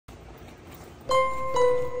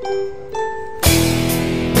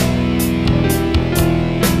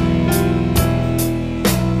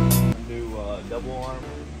Double arm.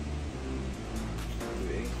 Do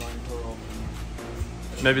incline curl.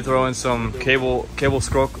 Maybe throw in some cable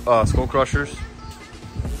skull crushers.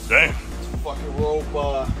 Damn. Fucking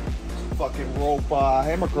rope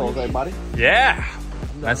hammer curls, everybody. Yeah.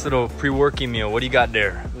 Nice little pre-working meal. What do you got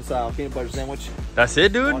there? This peanut butter sandwich. That's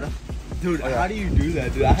it, dude? Water. Dude, how do you do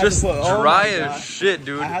that, dude? I just have to put, dry as shit,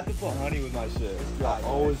 dude. I have to put honey with my shit. It's dry. I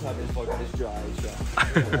always have this fucking, it's dry.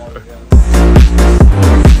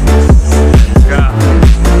 God.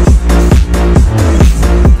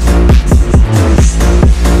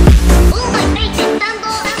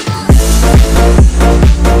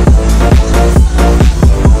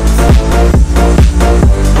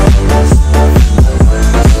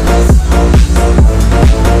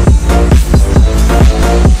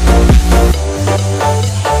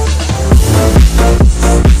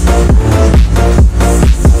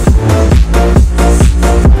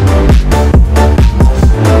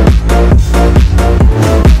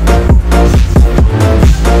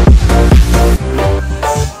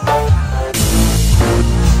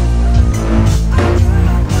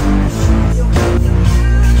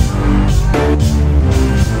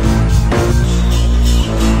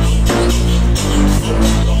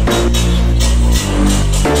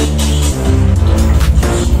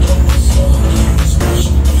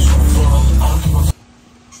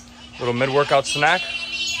 Little mid-workout snack.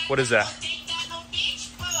 What is that?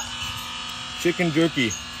 Chicken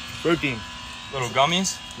jerky. Protein. Little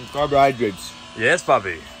gummies? And carbohydrates. Yes,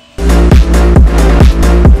 Bobby.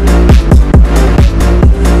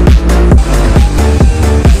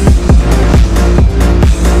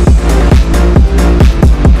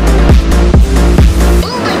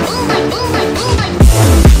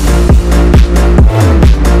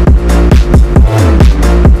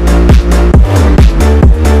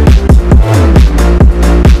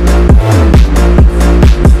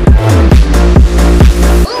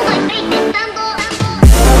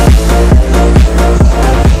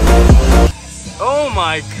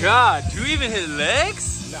 My God, do you even hit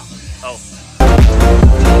legs? No. Oh.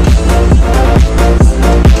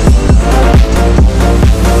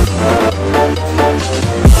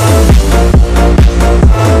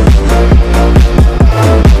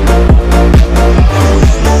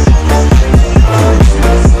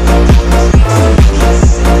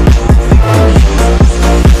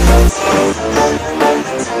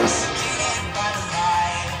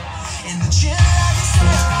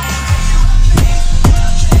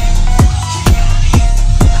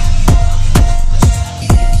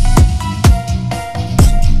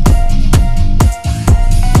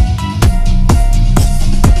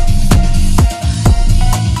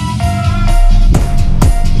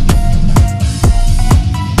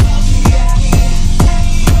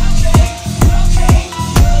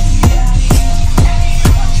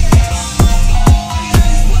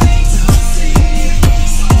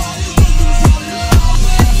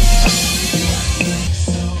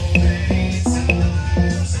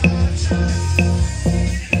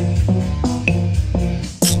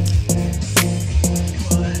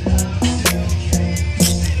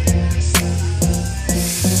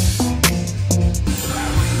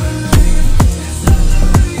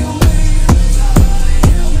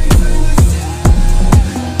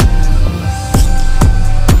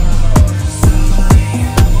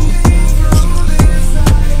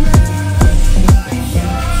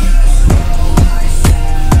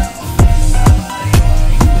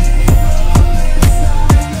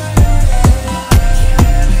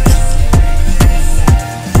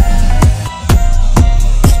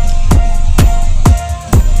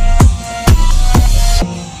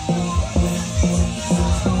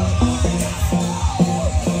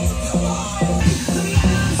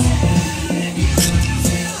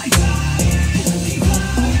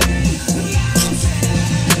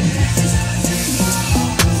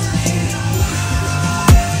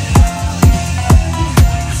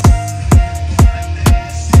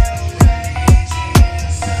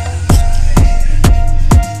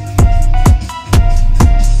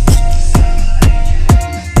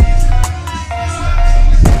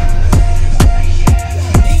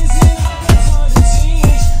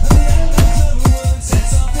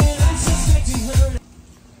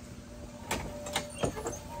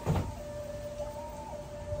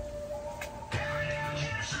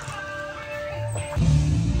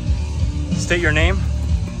 State your name.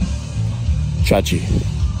 Chach.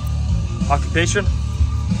 Occupation.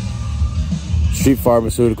 Street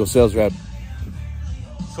pharmaceutical sales rep.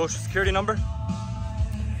 Social security number.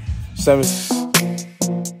 7.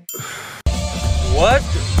 What?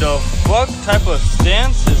 The fuck type of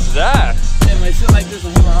stance is that? Yeah, when I sit like this, I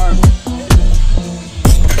hit my arm.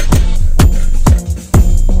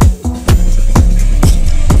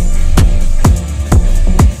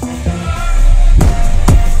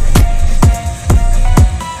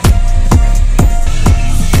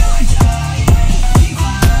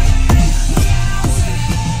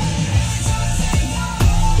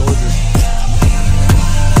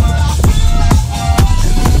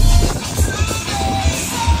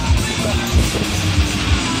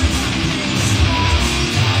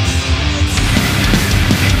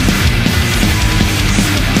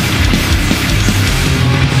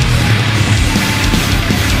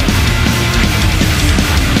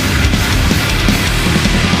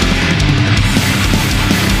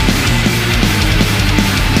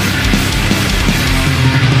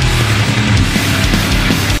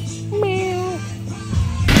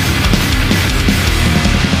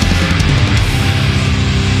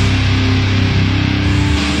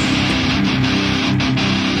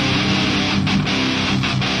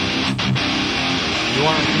 You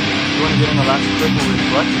want to get in the last triple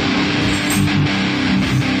reflection?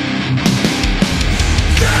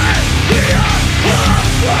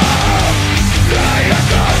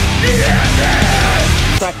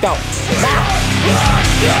 Cracked out.